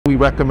We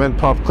recommend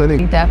Prof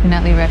Clinic. We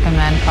definitely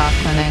recommend Prof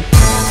Clinic.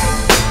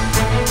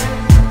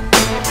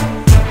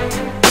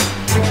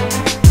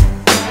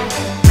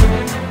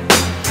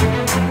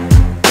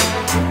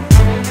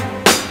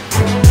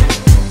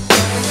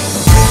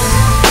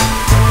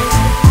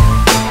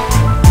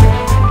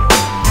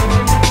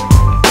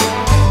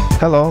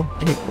 Hello,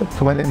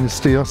 my name is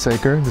Theo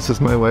Saker. This is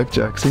my wife,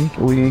 Jaxie.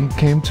 We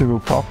came to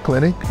Prof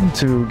Clinic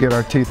to get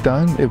our teeth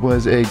done. It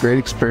was a great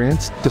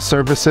experience. The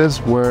services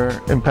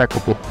were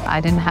impeccable. I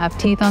didn't have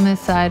teeth on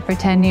this side for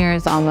 10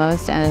 years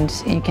almost, and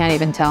you can't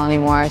even tell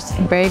anymore. It's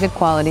very good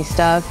quality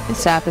stuff. The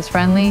staff is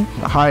friendly.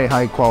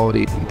 High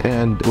quality,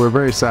 and we're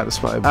very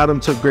satisfied. Adam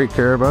took great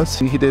care of us.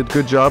 He did a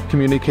good job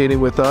communicating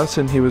with us,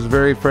 and he was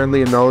very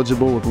friendly and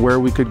knowledgeable with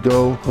where we could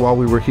go while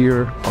we were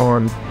here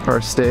on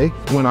our stay.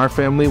 When our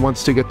family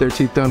wants to get their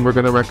teeth done, we're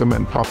going to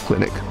recommend Prof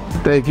Clinic.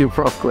 Thank you,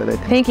 Prof Clinic.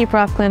 Thank you,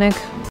 Prof Clinic.